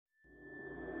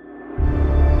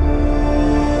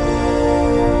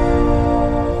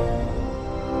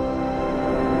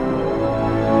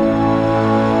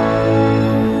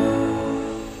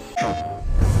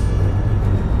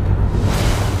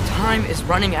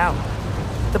out.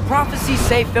 The prophecies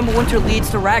say Fimbulwinter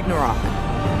leads to Ragnarok.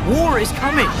 War is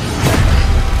coming.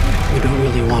 You don't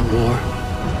really want war.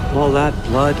 All that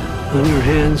blood on your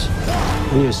hands,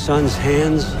 on your son's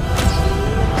hands.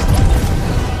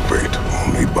 Fate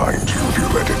only binds you if you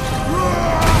let it.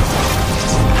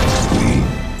 We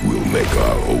will make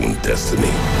our own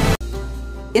destiny.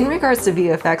 In regards to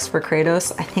VFX for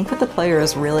Kratos, I think what the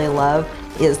players really love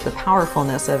is the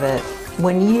powerfulness of it.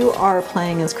 When you are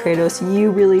playing as Kratos,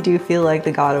 you really do feel like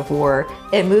the god of war.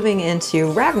 And moving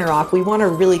into Ragnarok, we want to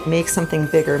really make something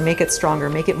bigger, make it stronger,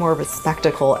 make it more of a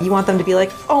spectacle. You want them to be like,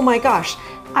 oh my gosh,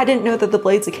 I didn't know that the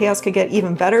Blades of Chaos could get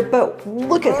even better, but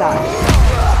look at that.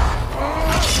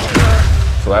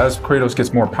 So as Kratos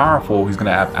gets more powerful, he's going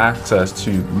to have access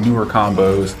to newer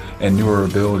combos and newer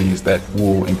abilities that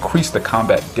will increase the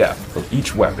combat depth of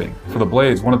each weapon. For the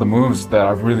Blades, one of the moves that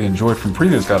I've really enjoyed from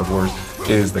previous God of Wars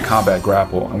is the combat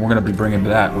grapple, and we're going to be bringing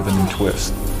that with a new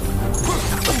twist.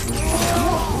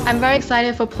 I'm very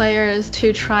excited for players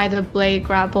to try the blade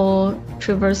grapple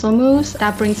traversal moves.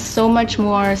 That brings so much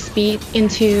more speed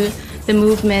into the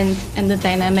movement and the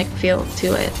dynamic feel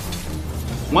to it.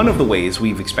 One of the ways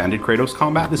we've expanded Kratos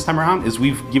combat this time around is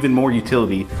we've given more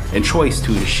utility and choice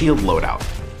to the shield loadout.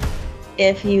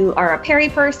 If you are a parry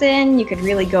person, you could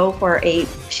really go for a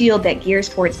shield that gears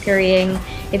towards parrying.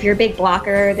 If you're a big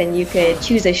blocker, then you could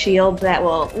choose a shield that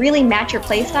will really match your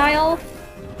playstyle.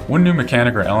 One new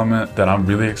mechanic or element that I'm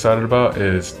really excited about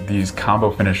is these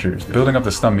combo finishers. Building up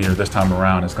the stun meter this time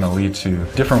around is going to lead to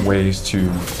different ways to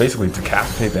basically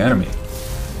decapitate the enemy.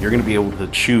 You're going to be able to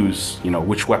choose,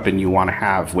 which weapon you want to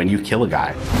have when you kill a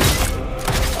guy.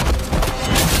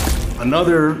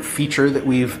 Another feature that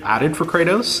we've added for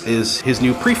Kratos is his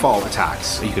new pre-fall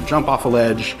attacks. You could jump off a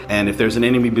ledge, and if there's an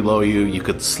enemy below you, you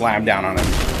could slam down on him.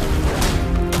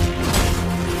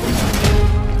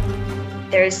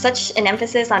 There's such an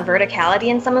emphasis on verticality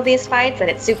in some of these fights that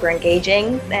it's super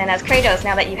engaging. And as Kratos,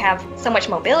 now that you have so much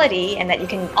mobility and that you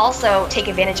can also take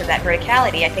advantage of that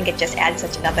verticality, I think it just adds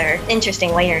such another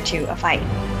interesting layer to a fight.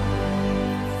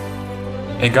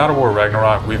 In God of War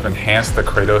Ragnarok, we've enhanced the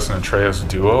Kratos and Atreus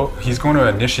duo. He's going to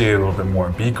initiate a little bit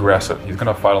more, be aggressive. He's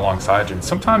going to fight alongside you and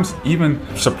sometimes even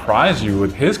surprise you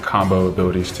with his combo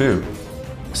abilities too.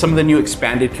 Some of the new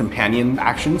expanded companion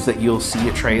actions that you'll see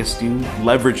Atreus do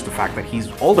leverage the fact that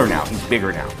he's older now, he's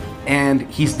bigger now. And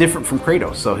he's different from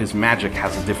Kratos, so his magic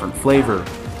has a different flavor.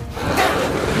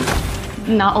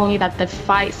 Not only that they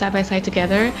fight side by side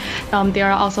together,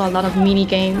 there are also a lot of mini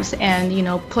games and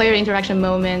player interaction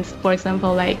moments. For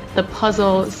example, like the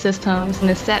puzzle systems and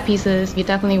the set pieces. You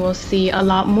definitely will see a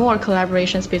lot more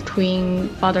collaborations between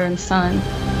father and son.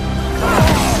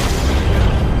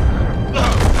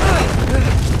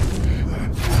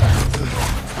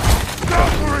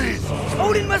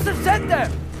 Odin must have sent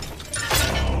them!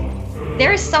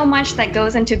 There's so much that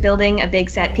goes into building a big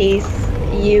set piece.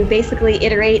 You basically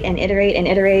iterate and iterate and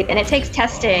iterate, and it takes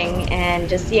testing and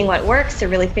just seeing what works to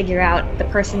really figure out the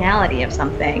personality of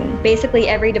something. Basically,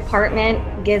 every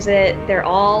department gives it their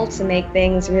all to make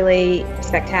things really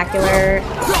spectacular.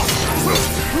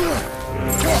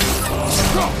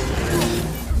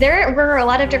 There were a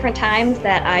lot of different times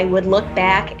that I would look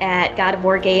back at God of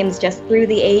War games just through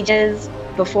the ages.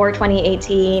 Before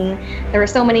 2018, there were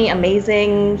so many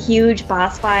amazing, huge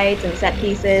boss fights and set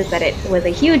pieces that it was a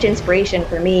huge inspiration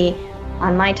for me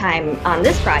on my time on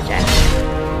this project.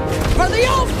 For the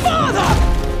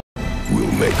All-Father!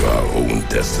 We'll make our own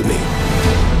destiny.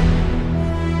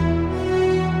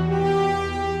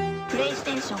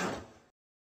 PlayStation